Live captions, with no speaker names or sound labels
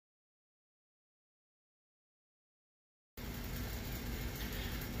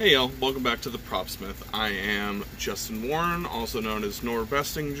Hey y'all, welcome back to The Propsmith. I am Justin Warren, also known as Nor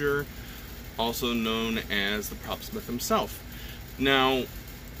Bestinger, also known as The Propsmith himself. Now,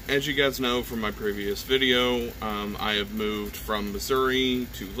 as you guys know from my previous video, I have moved from Missouri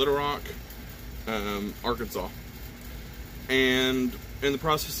to Little Rock, Arkansas. And in the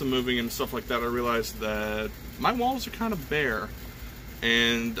process of moving and stuff like that, I realized that my walls are kind of bare.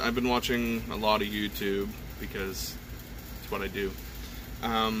 And I've been watching a lot of YouTube because it's what I do.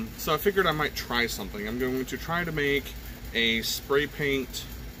 So I figured I might try something. I'm going to try to make a spray paint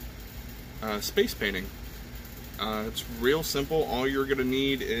space painting. It's real simple. All you're going to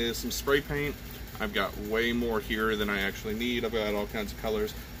need is some spray paint. I've got way more here than I actually need. I've got all kinds of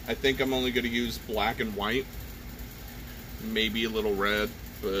colors. I think I'm only going to use black and white. Maybe a little red,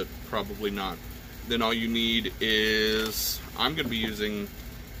 but probably not. Then all you need is, I'm going to be using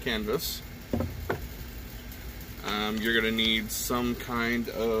canvas. You're going to need some kind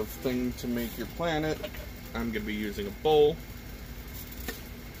of thing to make your planet. I'm going to be using a bowl.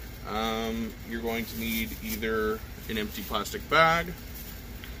 You're going to need either an empty plastic bag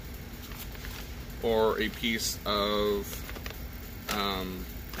or a piece of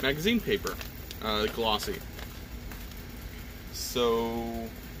magazine paper, glossy. So,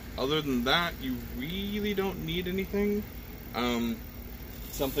 other than that, you really don't need anything.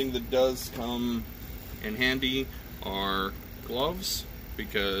 Something that does come in handy are gloves,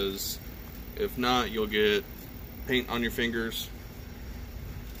 because if not, you'll get paint on your fingers,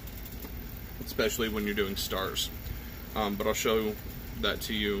 especially when you're doing stars. But I'll show that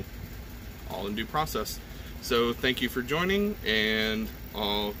to you all in due process. So thank you for joining, and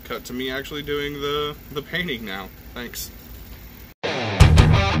I'll cut to me actually doing the painting now. Thanks.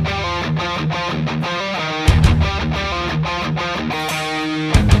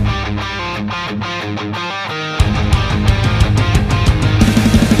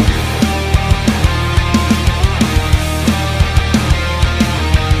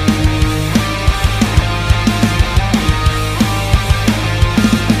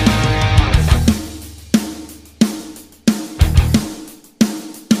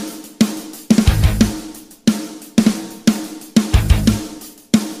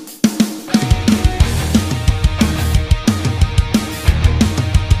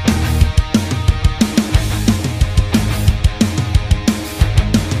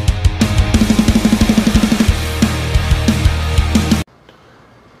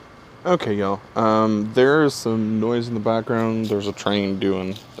 Okay, y'all, there's some noise in the background. There's a train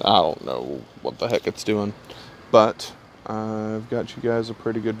doing, I don't know what the heck it's doing, but I've got you guys a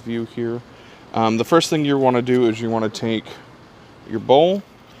pretty good view here. The first thing you want to do is you want to take your bowl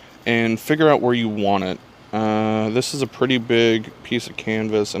and figure out where you want it. This is a pretty big piece of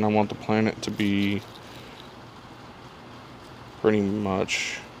canvas, and I want the planet to be pretty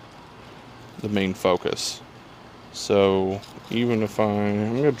much the main focus. So even if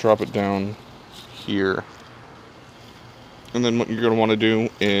I'm going to drop it down here. And then what you're going to want to do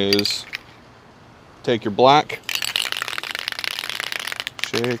is take your black,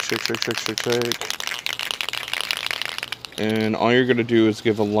 shake, shake, shake, shake, shake, shake. And all you're going to do is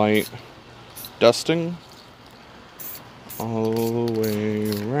give a light dusting all the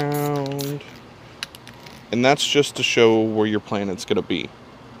way around. And that's just to show where your planet's going to be.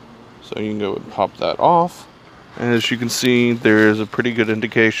 So you can go and pop that off. And as you can see, there's a pretty good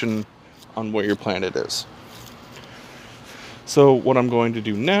indication on where your planet is. So what I'm going to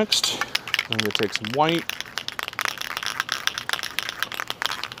do next, I'm going to take some white.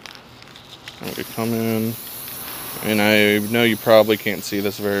 I'm going to come in, and I know you probably can't see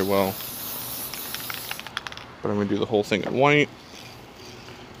this very well, but I'm going to do the whole thing in white.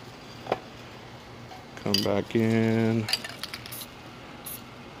 Come back in.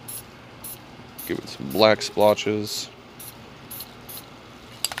 Give it some black splotches.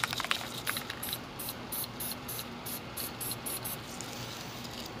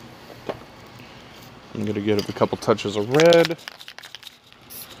 I'm going to get a couple touches of red.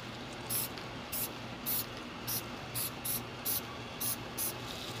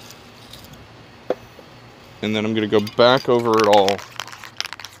 And then I'm going to go back over it all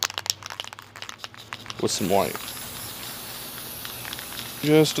with some white.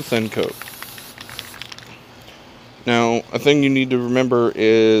 Just a thin coat. Now, a thing you need to remember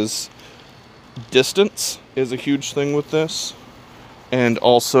is distance is a huge thing with this. And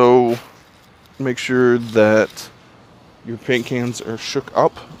also make sure that your paint cans are shook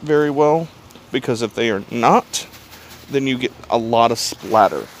up very well, because if they are not, then you get a lot of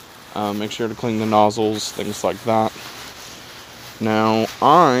splatter. Make sure to clean the nozzles, things like that. Now,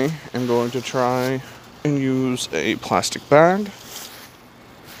 I am going to try and use a plastic bag.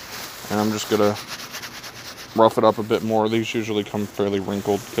 And I'm just gonna rough it up a bit more. These usually come fairly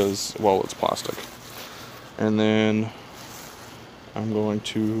wrinkled because, well, it's plastic. And then I'm going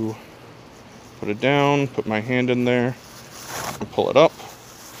to put it down, put my hand in there, and pull it up.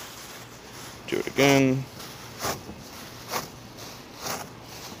 Do it again.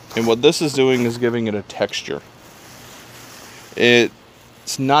 And what this is doing is giving it a texture.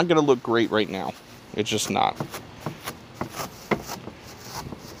 It's not going to look great right now. It's just not.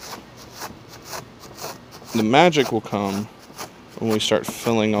 The magic will come when we start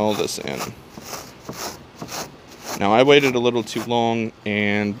filling all this in. Now I waited a little too long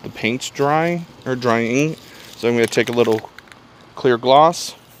and the paint's drying, so I'm going to take a little clear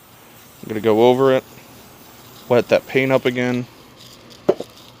gloss. I'm going to go over it, wet that paint up again,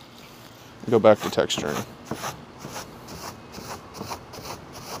 and go back to texturing.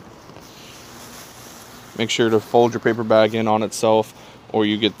 Make sure to fold your paper bag in on itself, or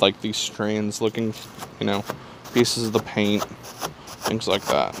you get like these strands looking, you know, pieces of the paint, things like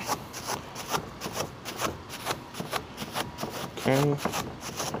that. Okay,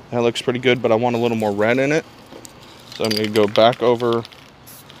 that looks pretty good, but I want a little more red in it. So I'm going to go back over a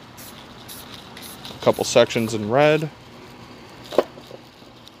couple sections in red.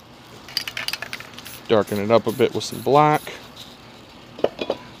 Darken it up a bit with some black.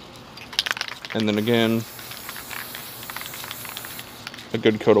 And then again, a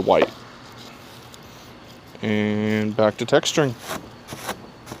good coat of white. And back to texturing.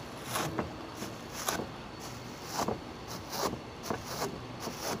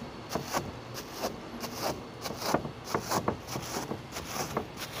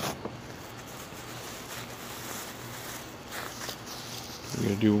 I'm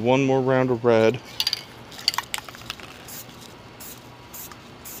going to do one more round of red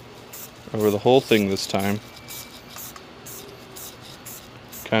over the whole thing this time.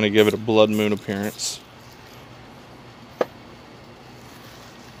 Kind of give it a blood moon appearance.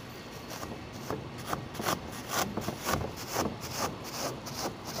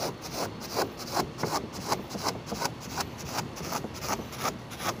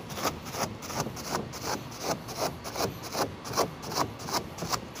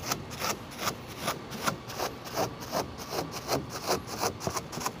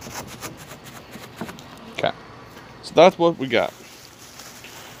 Okay, so that's what we got.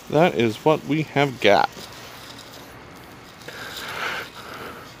 That is what we have got.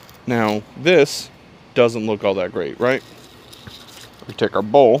 Now, this doesn't look all that great, right? We take our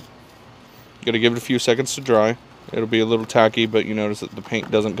bowl. Gotta give it a few seconds to dry. It'll be a little tacky, but you notice that the paint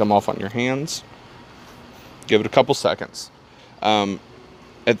doesn't come off on your hands. Give it a couple seconds.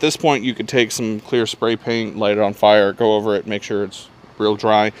 At this point, you could take some clear spray paint, light it on fire, go over it, make sure it's real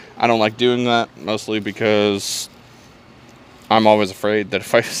dry. I don't like doing that, mostly because I'm always afraid that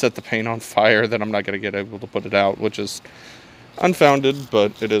if I set the paint on fire, then I'm not going to get able to put it out, which is unfounded,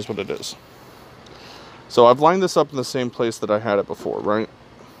 but it is what it is. So I've lined this up in the same place that I had it before, right?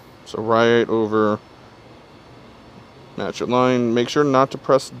 So right over, match your line. Make sure not to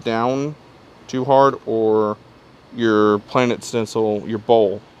press down too hard, or your Planet stencil, your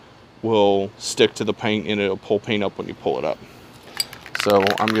bowl, will stick to the paint and it'll pull paint up when you pull it up. So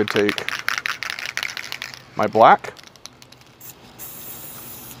I'm going to take my black,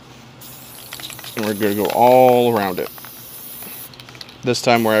 and we're going to go all around it. This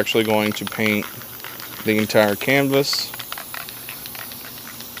time we're actually going to paint the entire canvas.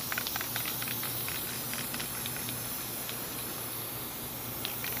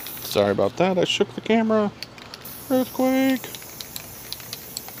 Sorry about that, I shook the camera. Earthquake.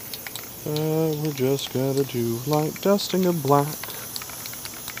 We're just gonna do light dusting of black.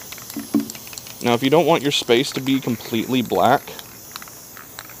 Now, if you don't want your space to be completely black,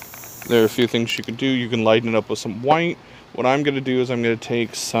 there are a few things you can do. You can lighten it up with some white. What I'm going to do is I'm going to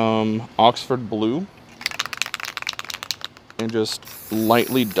take some Oxford blue and just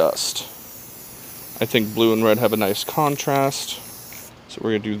lightly dust. I think blue and red have a nice contrast, so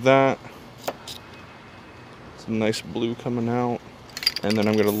we're going to do that. Some nice blue coming out, and then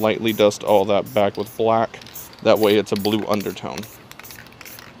I'm going to lightly dust all that back with black. That way it's a blue undertone.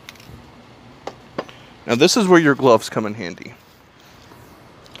 Now this is where your gloves come in handy.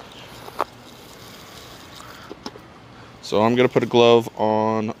 So I'm going to put a glove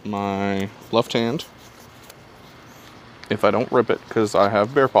on my left hand, if I don't rip it, because I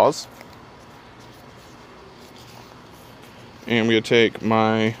have bare paws. And I'm going to take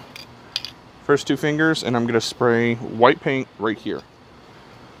my first two fingers and I'm going to spray white paint right here.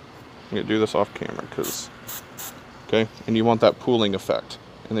 I'm going to do this off camera, because, okay, and you want that pooling effect.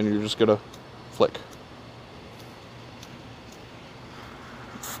 And then you're just going to flick.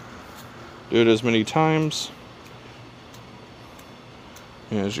 Do it as many times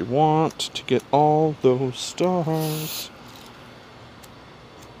as you want to get all those stars.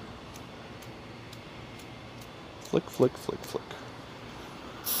 Flick, flick, flick, flick.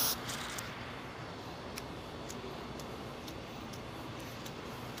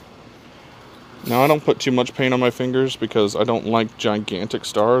 Now I don't put too much paint on my fingers because I don't like gigantic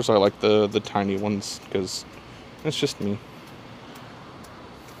stars. I like the tiny ones because it's just me.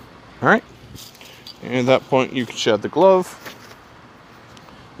 Alright. And at that point you can shed the glove.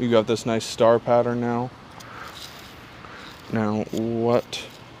 You got this nice star pattern now. Now what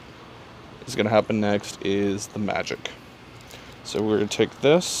is going to happen next is the magic. So we're going to take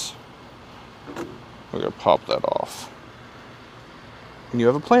this. We're going to pop that off. And you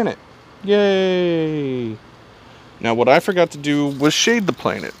have a planet. Yay! Now what I forgot to do was shade the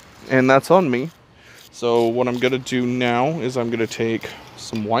planet, and that's on me. So what I'm going to do now is I'm going to take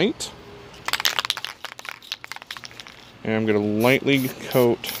some white, and I'm going to lightly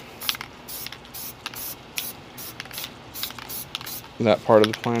coat that part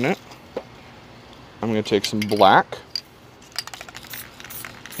of the planet. I'm going to take some black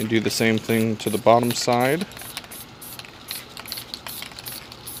and do the same thing to the bottom side.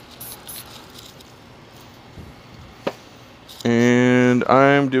 And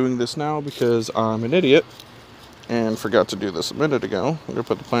I'm doing this now because I'm an idiot and forgot to do this a minute ago. I'm going to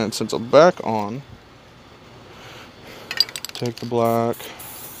put the planet stencil back on. Take the black.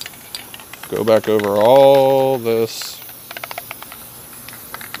 Go back over all this.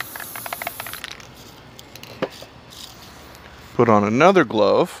 Put on another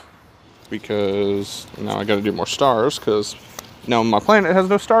glove because now I got to do more stars because now my planet has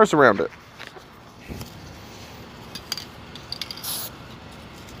no stars around it.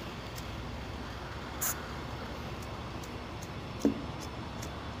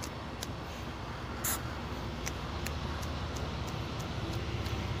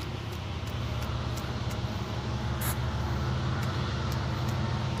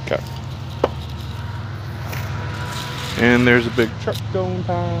 Okay. And there's a big truck going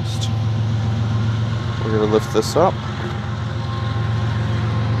past. We're going to lift this up.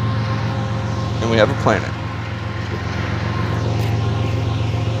 And we have a planet.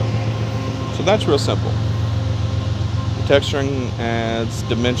 So that's real simple. The texturing adds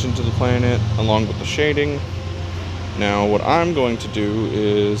dimension to the planet along with the shading. Now what I'm going to do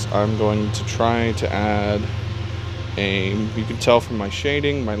is I'm going to try to add you can tell from my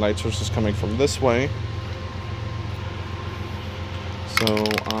shading, my light source is coming from this way. So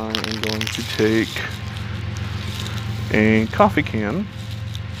I am going to take a coffee can,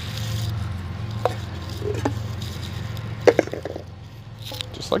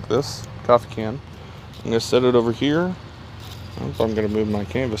 just like this, coffee can. I'm going to set it over here. I'm going to move my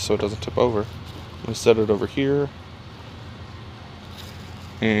canvas so it doesn't tip over. I'm going to set it over here.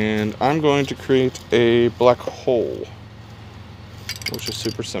 And I'm going to create a black hole, which is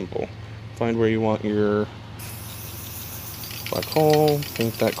super simple. Find where you want your black hole,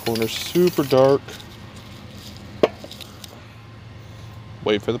 paint that corner super dark.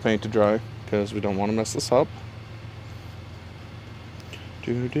 Wait for the paint to dry, because we don't want to mess this up.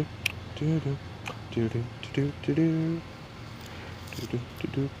 Okay.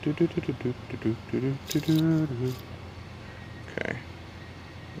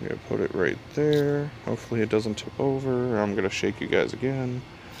 I'm going to put it right there. Hopefully it doesn't tip over. I'm going to shake you guys again.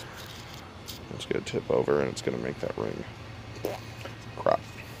 It's going to tip over and it's going to make that ring. Crap.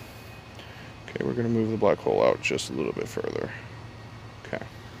 Okay, we're going to move the black hole out just a little bit further. Okay.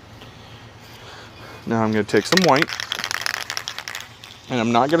 Now I'm going to take some white. And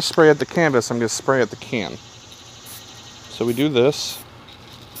I'm not going to spray at the canvas, I'm going to spray at the can. So we do this.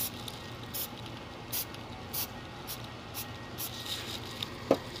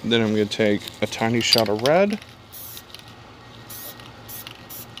 Then I'm going to take a tiny shot of red.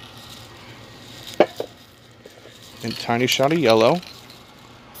 And a tiny shot of yellow.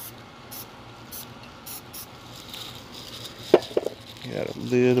 Add a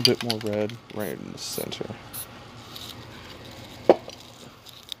little bit more red right in the center.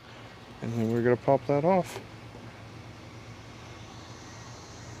 And then we're going to pop that off.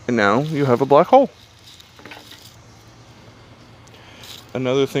 And now you have a black hole.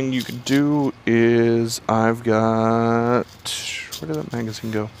 Another thing you could do is I've got... Where did that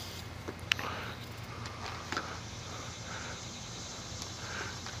magazine go?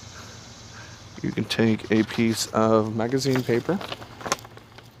 You can take a piece of magazine paper,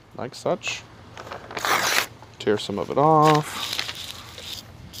 like such. Tear some of it off.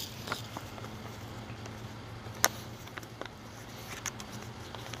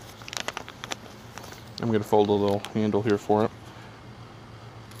 I'm going to fold a little handle here for it.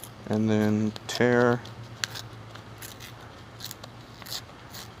 And then tear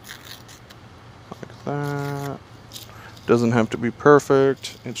like that. Doesn't have to be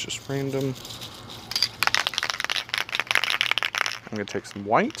perfect, it's just random. I'm going to take some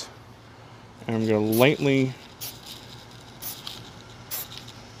white, and I'm going to lightly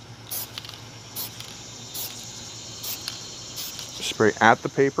spray at the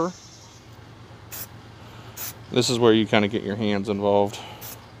paper. This is where you kind of get your hands involved.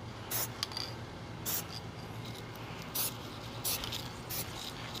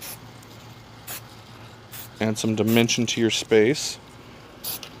 Add some dimension to your space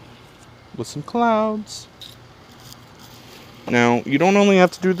with some clouds. Now, you don't only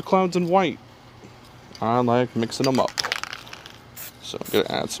have to do the clouds in white. I like mixing them up. So I'm going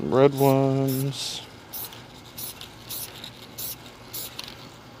to add some red ones.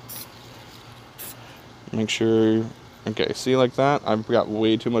 Make sure, okay, see like that? I've got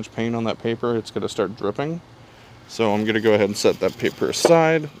way too much paint on that paper. It's going to start dripping. So I'm going to go ahead and set that paper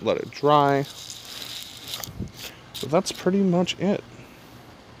aside, let it dry. So that's pretty much it.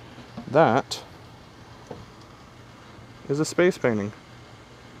 That is a space painting.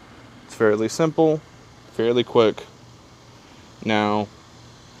 It's fairly simple, fairly quick. Now,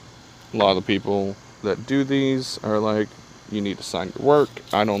 a lot of the people that do these are like, you need to sign your work.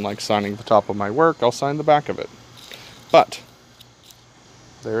 I don't like signing the top of my work. I'll sign the back of it. But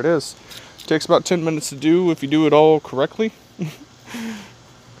there it is. It takes about 10 minutes to do if you do it all correctly.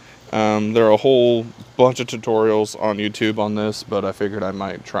 There are a whole bunch of tutorials on YouTube on this, but I figured I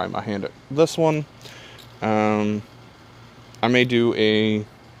might try my hand at this one. I may do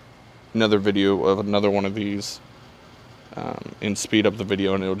another video of another one of these and speed up the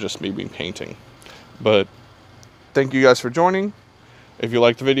video, and it'll just be me painting. But thank you guys for joining. If you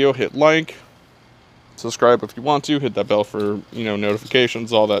like the video, hit like, subscribe if you want to, hit that bell for, you know,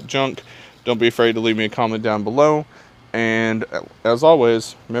 notifications, all that junk. Don't be afraid to leave me a comment down below. And as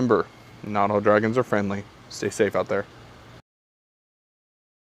always, remember, not all dragons are friendly. Stay safe out there.